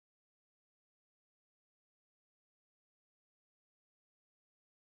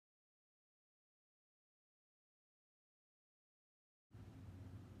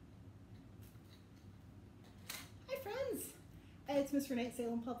It's Miss Renee at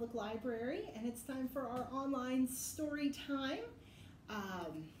Salem Public Library, and it's time for our online story time.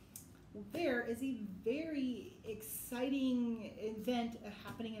 There is a very exciting event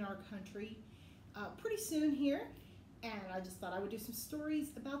happening in our country pretty soon here, and I just thought I would do some stories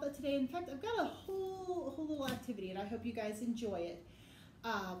about that today. In fact, I've got a whole little activity, and I hope you guys enjoy it.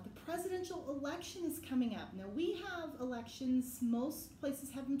 The presidential election is coming up. Now, we have elections, most places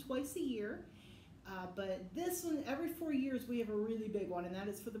have them twice a year. But this one, every 4 years, we have a really big one, and that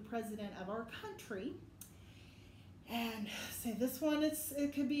is for the president of our country. And say this one,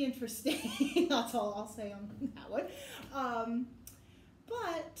 it could be interesting. That's all I'll say on that one.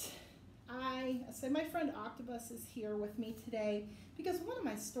 But my friend Octopus is here with me today because one of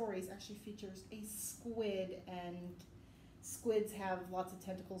my stories actually features a squid, and squids have lots of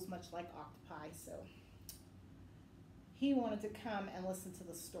tentacles, much like octopi. So he wanted to come and listen to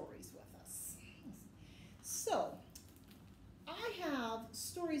the stories with us. So, I have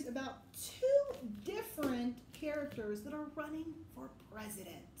stories about two different characters that are running for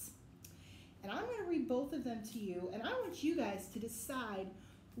president. And I'm going to read both of them to you, and I want you guys to decide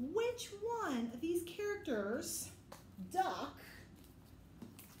which one of these characters, duck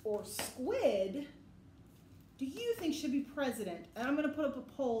or squid, do you think should be president? And I'm going to put up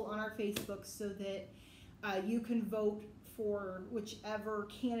a poll on our Facebook so that you can vote for whichever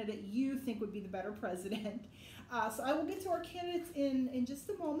candidate you think would be the better president. So I will get to our candidates in just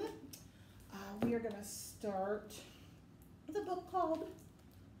a moment. We are going to start with a book called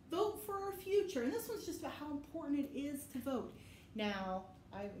Vote for Our Future. And this one's just about how important it is to vote. Now,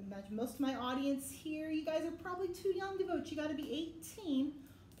 I imagine most of my audience here, you guys are probably too young to vote. You got to be 18,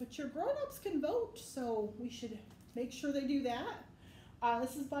 but your grown-ups can vote, so we should make sure they do that.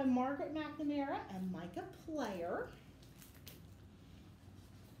 This is by Margaret McNamara and Micah Player.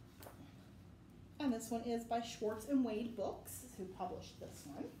 And this one is by Schwartz and Wade Books, who published this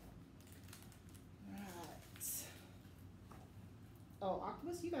one. Right. Oh,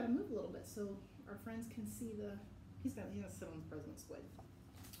 Octopus, you got to move a little bit so our friends can see the. He's gonna sit on the president's squid.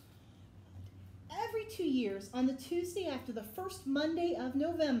 Every 2 years, on the Tuesday after the first Monday of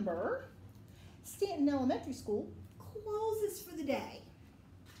November, Stanton Elementary School closes for the day.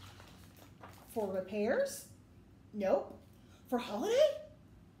 For repairs? Nope. For holiday?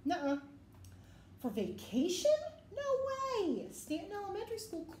 Nuh-uh. For vacation? No way! Stanton Elementary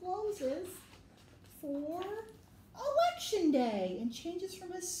School closes for Election Day and changes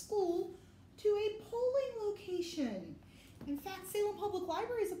from a school to a polling location. In fact, Salem Public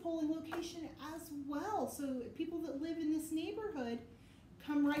Library is a polling location as well, so people that live in this neighborhood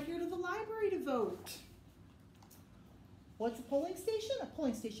come right here to the library to vote. What's a polling station? A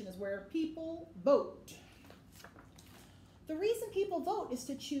polling station is where people vote. The reason people vote is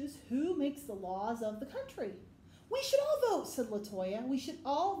to choose who makes the laws of the country. We should all vote, said LaToya. We should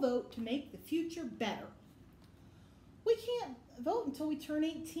all vote to make the future better. We can't vote until we turn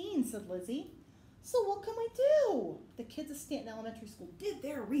 18, said Lizzie. So what can we do? The kids at Stanton Elementary School did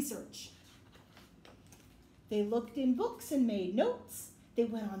their research. They looked in books and made notes. They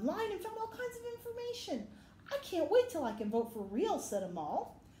went online and found all kinds of information. I can't wait till I can vote for real, said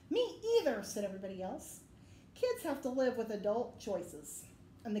Amal. Me either, said everybody else. Kids have to live with adult choices.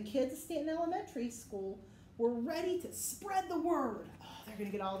 And the kids at Stanton Elementary School were ready to spread the word. Oh, they're going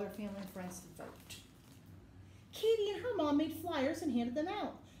to get all their family and friends to vote. Katie and her mom made flyers and handed them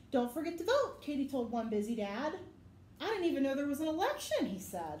out. Don't forget to vote, Katie told one busy dad. I didn't even know there was an election, he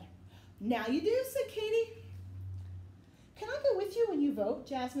said. Now you do, said Katie. Can I go with you when you vote?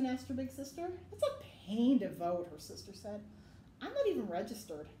 Jasmine asked her big sister. It's a pain to vote, her sister said. I'm not even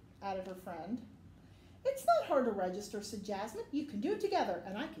registered, added her friend. It's not hard to register, said Jasmine. You can do it together,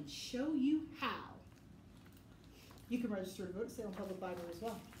 and I can show you how. You can register to vote at Salem Public Library as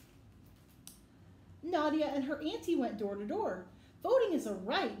well. Nadia and her auntie went door to door. Voting is a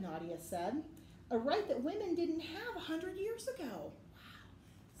right, Nadia said. A right that women didn't have 100 years ago.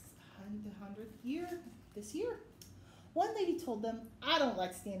 Wow, it's the 100th year this year. One lady told them, I don't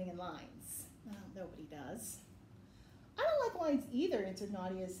like standing in lines. Well, nobody does. I don't like lines either, answered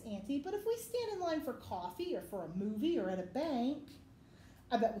Nadia's auntie, but if we stand in line for coffee or for a movie or at a bank,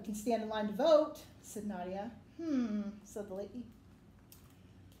 I bet we can stand in line to vote, said Nadia. Said the lady.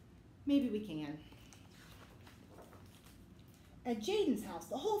 Maybe we can. At Jaden's house,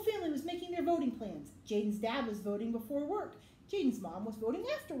 the whole family was making their voting plans. Jaden's dad was voting before work. Jaden's mom was voting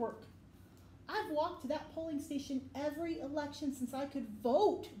after work. I've walked to that polling station every election since I could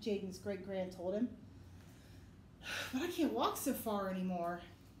vote, Jaden's great-grand told him. But I can't walk so far anymore.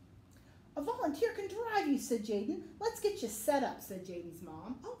 A volunteer can drive you, said Jaden. Let's get you set up, said Jaden's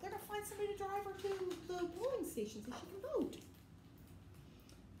mom. Oh, they're going to find somebody to drive her to the polling station so she can vote.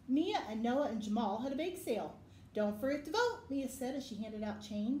 Mia and Noah and Jamal had a bake sale. Don't forget to vote, Mia said as she handed out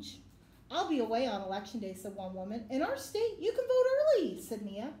change. I'll be away on election day, said one woman. In our state, you can vote early, said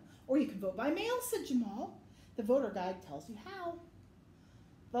Mia. Or you can vote by mail, said Jamal. The voter guide tells you how.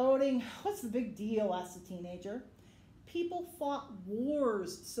 Voting, what's the big deal, asked the teenager. People fought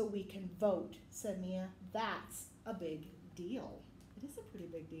wars so we can vote, said Mia. That's a big deal. It is a pretty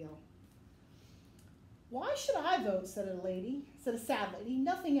big deal. Why should I vote, said a sad lady.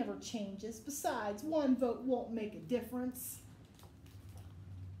 Nothing ever changes. Besides, one vote won't make a difference.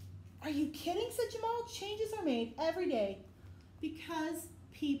 Are you kidding, said Jamal. Changes are made every day because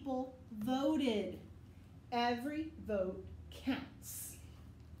people voted. Every vote counts.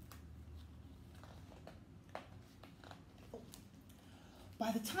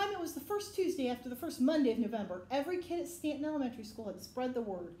 By the time it was the first Tuesday after the first Monday of November, every kid at Stanton Elementary School had spread the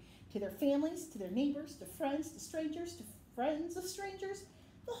word to their families, to their neighbors, to friends, to strangers, to friends of strangers.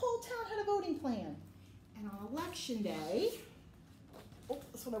 The whole town had a voting plan. And on election day, oh,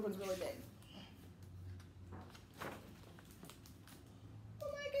 this one opens really big. Oh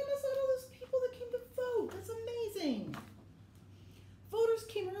my goodness, look at all those people that came to vote. That's amazing. Voters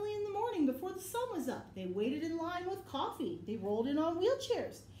came early in the morning before the sun was up. They waited in line with coffee. They rolled in on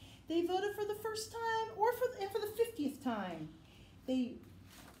wheelchairs. They voted for the first time and for the 50th time. They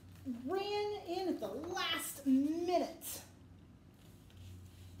ran in at the last minute.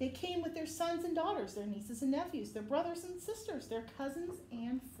 They came with their sons and daughters, their nieces and nephews, their brothers and sisters, their cousins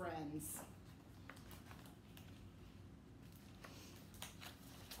and friends.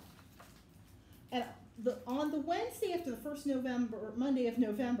 And on the Wednesday after the first Monday of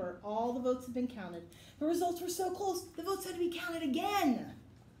November, all the votes had been counted. The results were so close, the votes had to be counted again.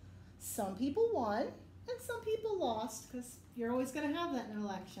 Some people won and some people lost, because you're always going to have that in an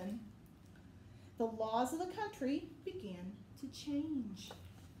election. The laws of the country began to change.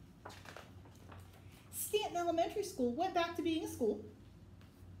 Stanton Elementary School went back to being a school.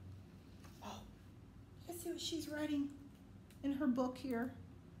 Oh, let's see what she's writing in her book here.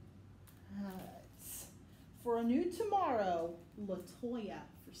 For a new tomorrow, LaToya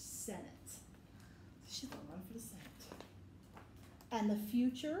for Senate. She's going to run for the Senate. And the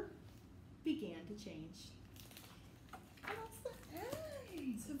future began to change. And that's the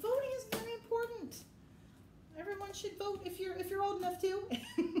end. So voting is very important. Everyone should vote if you're old enough to.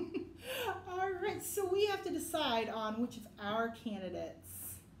 All right, so we have to decide on which of our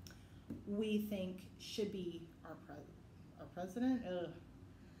candidates we think should be our president. Ugh.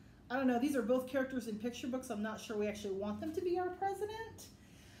 I don't know, these are both characters in picture books. I'm not sure we actually want them to be our president.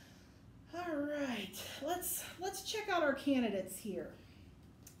 All right, let's check out our candidates here.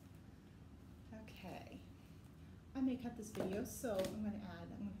 Okay, I may cut this video, so I'm going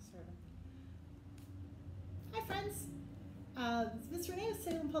to start. Hi friends, Ms. Renee is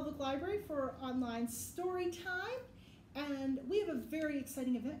Salem Public Library for online story time, and we have a very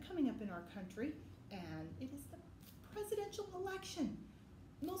exciting event coming up in our country, and it is the presidential election.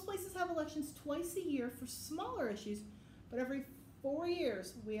 Most places have elections twice a year for smaller issues, but every 4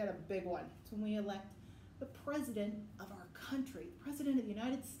 years we had a big one. It's when we elect the president of our country, the president of the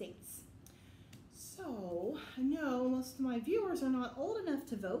United States. So I know most of my viewers are not old enough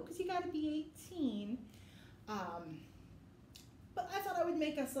to vote because you got to be 18. But I thought I would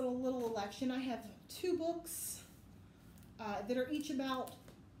make us a little election. I have 2 books that are each about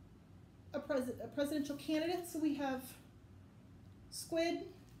a presidential candidate. So we have squid,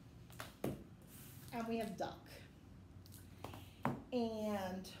 and we have duck.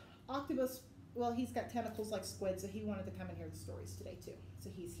 And octopus, well, he's got tentacles like squid, so he wanted to come and hear the stories today too. So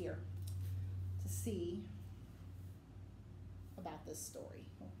he's here to see about this story.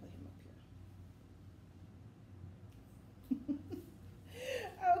 We'll put him up here.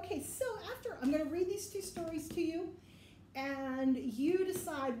 Okay, so I'm going to read these 2 stories to you, and you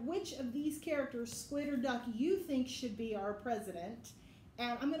decide which of these characters, squid or duck, you think should be our president.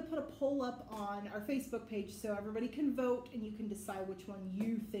 And I'm going to put a poll up on our Facebook page so everybody can vote and you can decide which one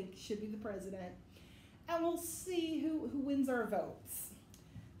you think should be the president. And we'll see who wins our votes.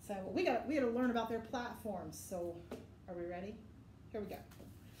 So we got to learn about their platforms. So are we ready? Here we go.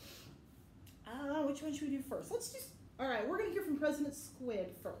 Which one should we do first? All right, we're going to hear from President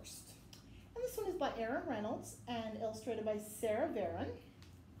Squid first. And this one is by Aaron Reynolds and illustrated by Sarah Varon.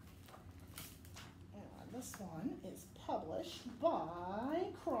 And this one is published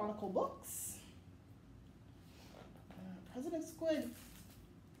by Chronicle Books. President Squid.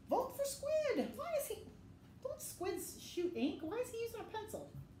 Vote for Squid. Why is he? Don't squids shoot ink? Why is he using a pencil?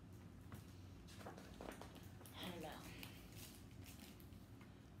 I don't know.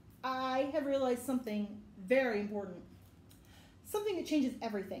 I have realized something very important. something that changes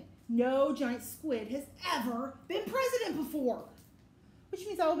everything. No giant squid has ever been president before, which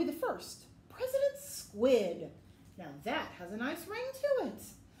means I will be the first. President Squid. Now that has a nice ring to it.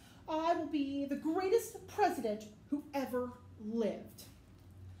 I will be the greatest president who ever lived.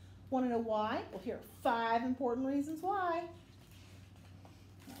 Want to know why? Well, here are 5 important reasons why.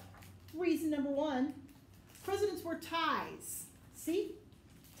 Reason number 1, presidents wear ties. See?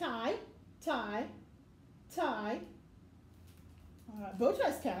 Tie, tie, tie. Bow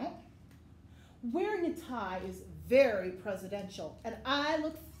ties count. Wearing a tie is very presidential, and I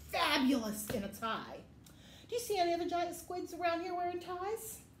look fabulous in a tie. Do you see any other giant squids around here wearing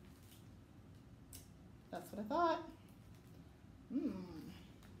ties? That's what I thought.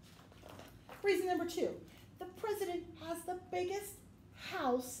 Reason number 2, the president has the biggest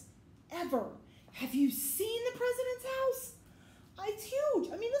house ever. Have you seen the president's house? It's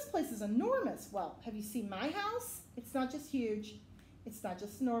huge. I mean, this place is enormous. Well, have you seen my house? It's not just huge. It's not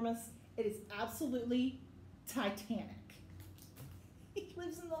just enormous. It is absolutely Titanic. He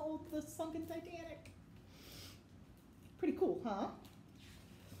lives in the sunken Titanic. Pretty cool, huh?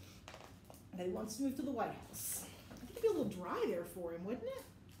 And he wants to move to the White House. I think it'd be a little dry there for him, wouldn't it?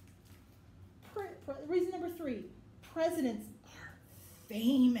 Reason number 3, presidents are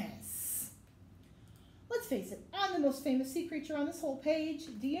famous. Let's face it, I'm the most famous sea creature on this whole page.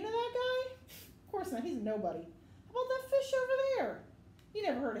 Do you know that guy? Of course not, he's a nobody. How about that fish over there? You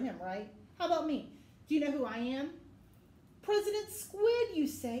never heard of him, right? How about me? Do you know who I am? President Squid, you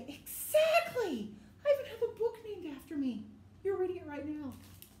say? Exactly! I even have a book named after me. You're reading it right now.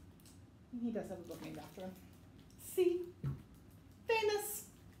 He does have a book named after him. See? Famous.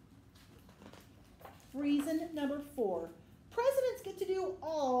 Reason number 4. Presidents get to do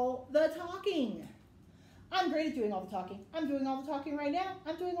all the talking. I'm great at doing all the talking. I'm doing all the talking right now.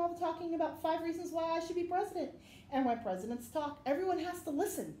 I'm doing all the talking about 5 reasons why I should be president. And when presidents talk, everyone has to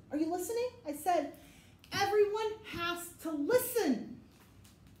listen. Are you listening? I said, everyone has to listen.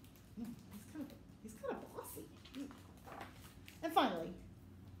 He's kind of bossy. And finally,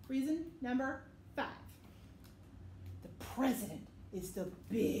 reason number 5. The president is the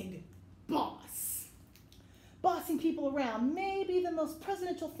big boss. Bossing people around may be the most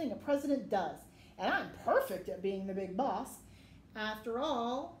presidential thing a president does. And I'm perfect at being the big boss. After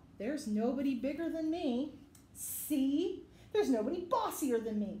all, there's nobody bigger than me. See? There's nobody bossier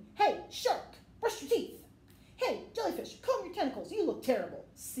than me. Hey, shark, brush your teeth. Hey, jellyfish, comb your tentacles. You look terrible.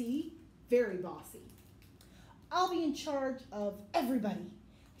 See? Very bossy. I'll be in charge of everybody.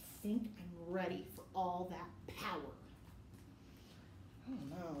 I think I'm ready for all that power. I don't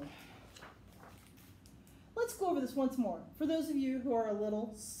know. Let's go over this once more for those of you who are a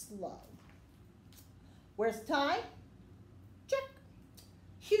little slow. Where's the tie? Check.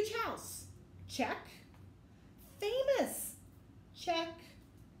 Huge house. Check. Famous. Check.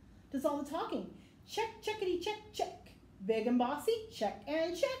 Does all the talking. Check, checkity, check, check. Big and bossy. Check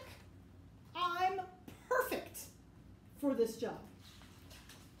and check. I'm perfect for this job.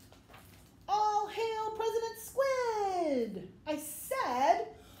 All hail President Squid. I said,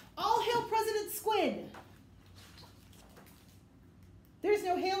 all hail President Squid. There's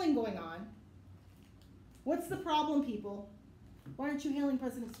no hailing going on. What's the problem, people? Why aren't you hailing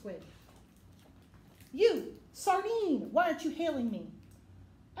President Squid? You, Sardine, why aren't you hailing me?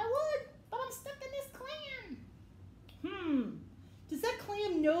 I would, but I'm stuck in this clam. Does that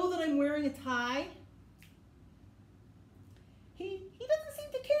clam know that I'm wearing a tie? He doesn't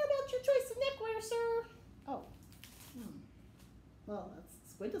seem to care about your choice of neckwear, sir. Oh. Well,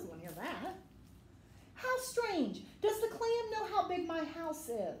 Squid doesn't want to hear that. How strange. Does the clam know how big my house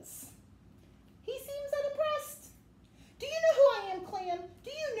is? He seems unimpressed. Do you know who I am, Clam?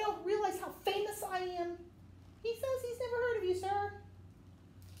 Do you realize how famous I am? He says he's never heard of you, sir.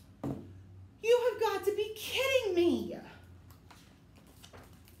 You have got to be kidding me.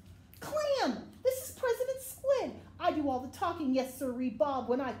 Clam, this is President Squid. I do all the talking, yes, sirree, Bob.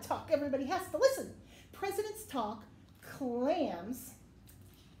 When I talk, everybody has to listen. Presidents talk, clams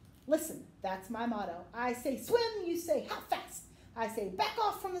listen. That's my motto. I say swim, you say how fast. I say back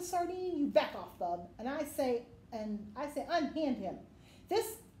off from the sardine, you back off, bub. And I say unhand him.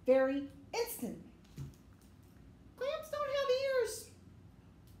 This very instant. Clams don't have ears.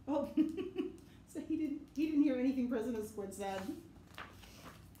 Oh, so he didn't hear anything President Squid said.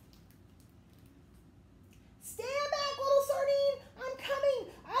 Stand back, little sardine. I'm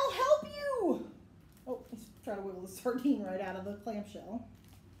coming. I'll help you. Oh, he's trying to wiggle the sardine right out of the clamshell.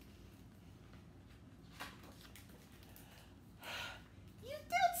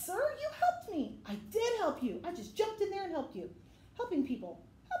 Sir, you helped me. I did help you. I just jumped in there and helped you. Helping people.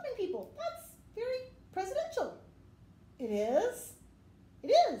 That's very presidential. It is.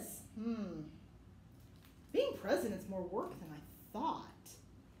 It is. Being president's more work than I thought.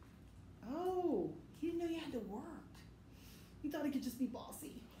 Oh, he didn't know you had to work. He thought he could just be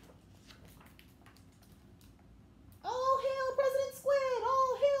bossy. All hail President Squid!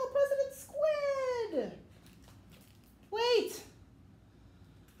 All hail President Squid! Wait!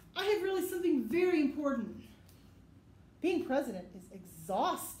 I have realized something very important. Being president is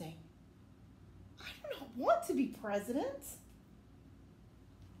exhausting. I do not want to be president.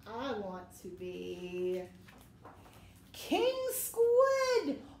 I want to be King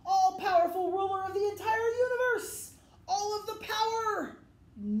Squid, all-powerful ruler of the entire universe. All of the power,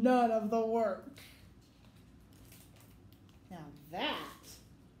 none of the work. Now that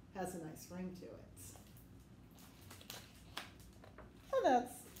has a nice ring to it. And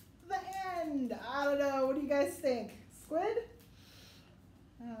that's the end. I don't know. What do you guys think? Squid?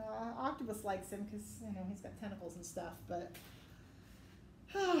 Octopus likes him because, he's got tentacles and stuff, but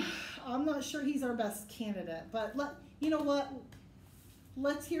I'm not sure he's our best candidate. But you know what?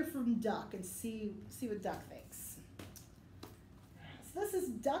 Let's hear from Duck and see what Duck thinks. So this is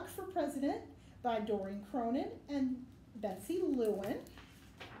Duck for President by Doreen Cronin and Betsy Lewin.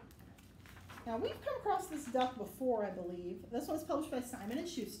 Now we've come across this duck before, I believe. This one was published by Simon &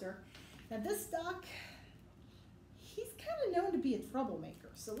 Schuster. Now this duck, he's kind of known to be a troublemaker.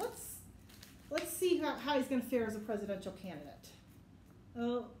 So let's see how he's going to fare as a presidential candidate.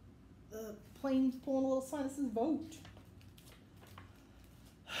 The plane's pulling a little sign that says vote.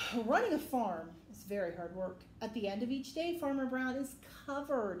 Running a farm is very hard work. At the end of each day, Farmer Brown is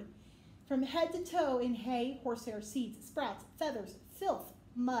covered from head to toe in hay, horsehair, seeds, sprouts, feathers, filth,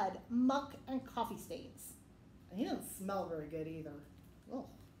 mud, muck, and coffee stains. And he doesn't smell very good either. Ugh.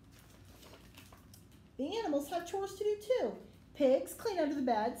 The animals have chores to do too. Pigs clean under the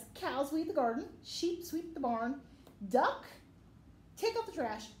beds, cows weed the garden, sheep sweep the barn, duck take out the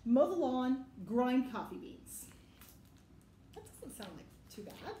trash, mow the lawn, grind coffee beans. That doesn't sound like too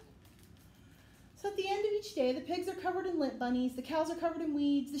bad. So at the end of each day, the pigs are covered in lint bunnies, the cows are covered in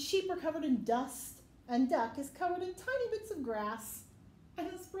weeds, the sheep are covered in dust, and duck is covered in tiny bits of grass and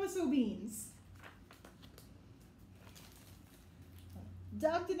espresso beans.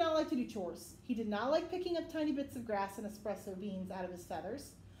 Duck did not like to do chores. He did not like picking up tiny bits of grass and espresso beans out of his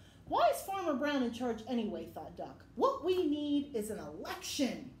feathers. Why is Farmer Brown in charge anyway, thought Duck. What we need is an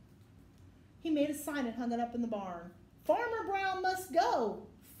election. He made a sign and hung it up in the barn. Farmer Brown must go.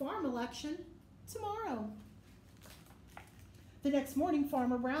 Farm election tomorrow. The next morning,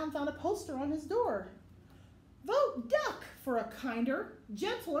 Farmer Brown found a poster on his door. Vote Duck for a kinder,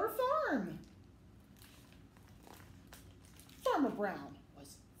 gentler farm. Farmer Brown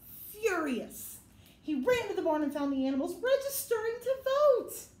was furious. He ran to the barn and found the animals registering to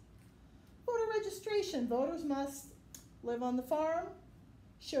vote. Voter registration. Voters must live on the farm,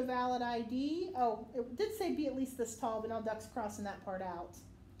 show valid ID. Oh, it did say be at least this tall, but now Duck's crossing that part out.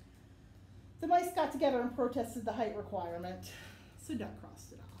 The mice got together and protested the height requirement, so Duck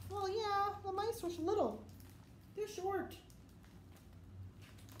crossed it off. Well, yeah, the mice were little. They're short.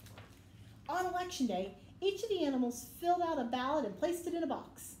 On election day, each of the animals filled out a ballot and placed it in a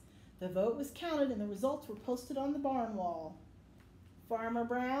box. The vote was counted and the results were posted on the barn wall. Farmer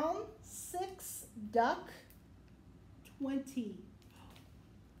Brown, 6, Duck, 20.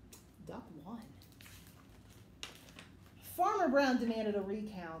 Duck won. Farmer Brown demanded a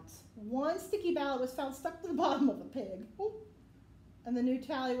recount. One sticky ballot was found stuck to the bottom of a pig. Ooh. And the new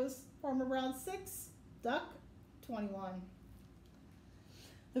tally was Farmer Brown 6, Duck 21.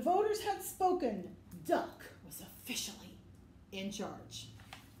 The voters had spoken. Duck was officially in charge.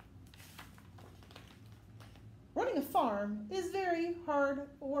 Running a farm is very hard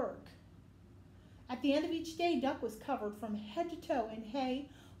work. At the end of each day, Duck was covered from head to toe in hay,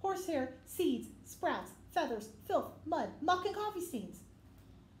 horsehair, seeds, sprouts, feathers, filth, mud, muck, and coffee stains.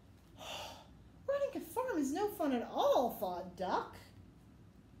 Running a farm is no fun at all, thought Duck.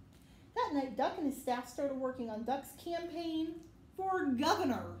 That night, Duck and his staff started working on Duck's campaign for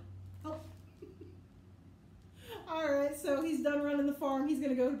governor. Oh. All right, so he's done running the farm. He's going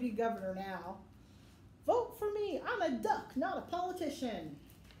to go be governor now. Vote for me. I'm a duck, not a politician.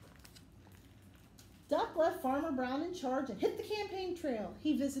 Duck left Farmer Brown in charge and hit the campaign trail.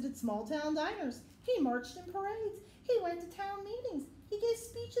 He visited small town diners. He marched in parades. He went to town meetings. He gave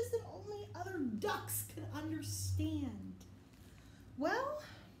speeches that only other ducks could understand. Well,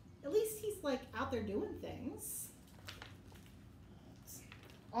 at least he's out there doing things.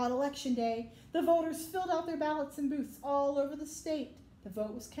 On election day, the voters filled out their ballots in booths all over the state. The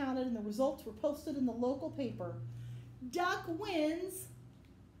vote was counted and the results were posted in the local paper. Duck wins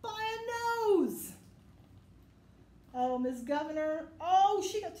by a nose. Oh, Ms. Governor, oh,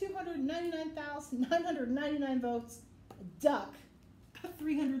 she got 299,999 votes. Duck got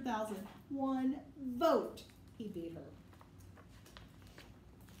 300,000. One vote. He beat her.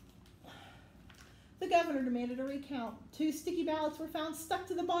 The governor demanded a recount. 2 sticky ballots were found stuck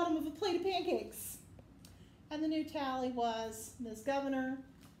to the bottom of a plate of pancakes. And the new tally was Ms. Governor,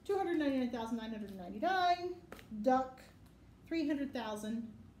 299,999. Duck,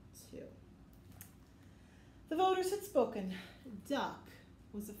 300,002. The voters had spoken. Duck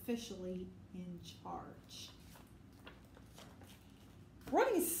was officially in charge.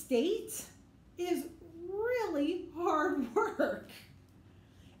 Running a state is really hard work.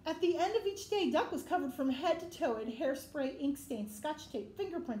 At the end of each day, Duck was covered from head to toe in hairspray, ink stains, scotch tape,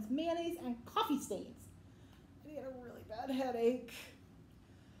 fingerprints, mayonnaise, and coffee stains. And he had a really bad headache.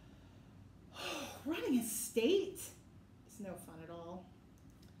 Running a state is no fun at all,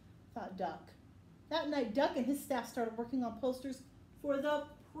 thought Duck. That night, Duck and his staff started working on posters for the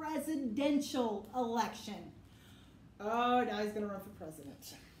presidential election. Oh, now he's going to run for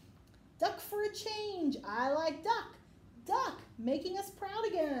president. Duck for a change. I like Duck. Duck, making us proud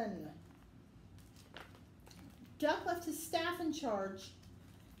again. Duck left his staff in charge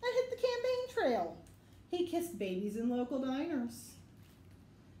and hit the campaign trail. He kissed babies in local diners.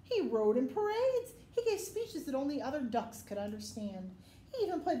 He rode in parades. He gave speeches that only other ducks could understand. He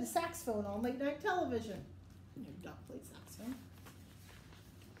even played the saxophone on late-night television. No duck played saxophone.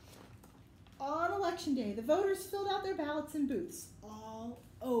 On election day, the voters filled out their ballots in booths all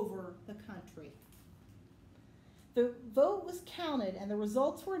over the country. The vote was counted and the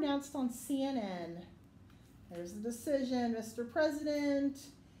results were announced on CNN. There's the decision, Mr. President.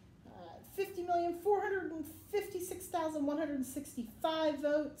 50,456,165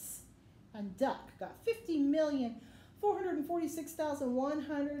 votes. And Duck got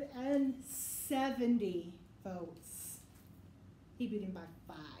 50,446,170 votes. He beat him by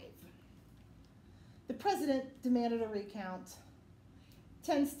 5. The president demanded a recount.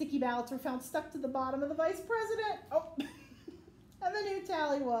 10 sticky ballots were found stuck to the bottom of the vice president. Oh, and the new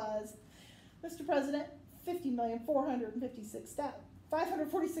tally was, Mr. President,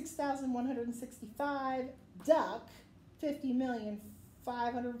 50,546,165. Duck,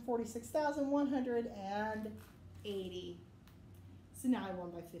 50,546,180. So now I won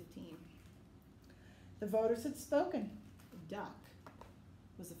by 15. The voters had spoken. Duck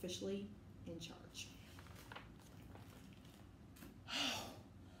was officially in charge.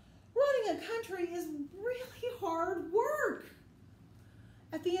 Running a country is really hard work.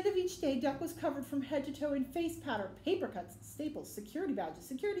 At the end of each day, Duck was covered from head to toe in face powder, paper cuts, staples, security badges,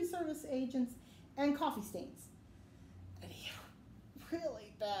 security service agents, and coffee stains. And he had a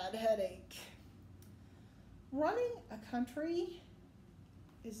really bad headache. Running a country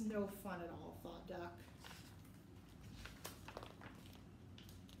is no fun at all, thought Duck.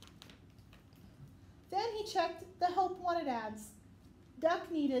 Then he checked the help wanted ads. Duck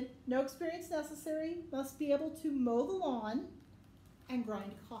needed no experience necessary, must be able to mow the lawn and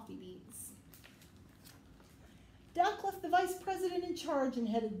grind coffee beans. Duck left the vice president in charge and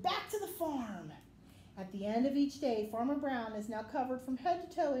headed back to the farm. At the end of each day, Farmer Brown is now covered from head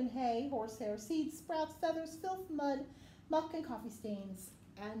to toe in hay, horsehair, seeds, sprouts, feathers, filth, mud, muck, and coffee stains.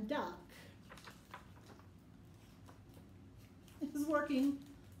 And Duck is working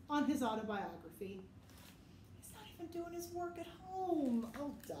on his autobiography. He's not even doing his work at home.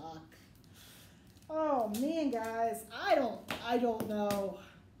 Oh, Duck. Oh man, guys, I don't know.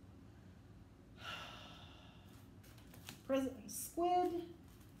 President Squid,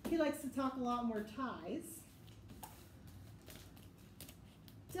 he likes to talk a lot more ties.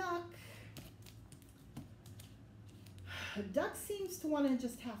 Duck seems to want to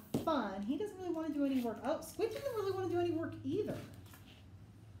just have fun. He doesn't really want to do any work. Oh, Squid doesn't really want to do any work either.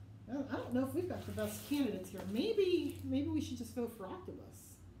 Well, I don't know if we've got the best candidates here. Maybe we should just vote for Octopus.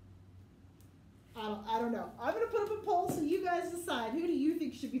 I don't know. I'm going to put up a poll so you guys decide. Who do you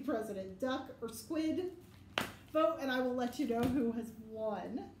think should be president, Duck or Squid? Vote, and I will let you know who has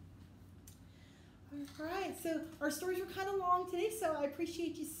won. All right, so our stories were kind of long today, so I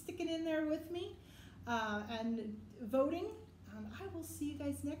appreciate you sticking in there with me and voting. I will see you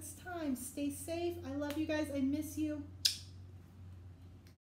guys next time. Stay safe. I love you guys. I miss you.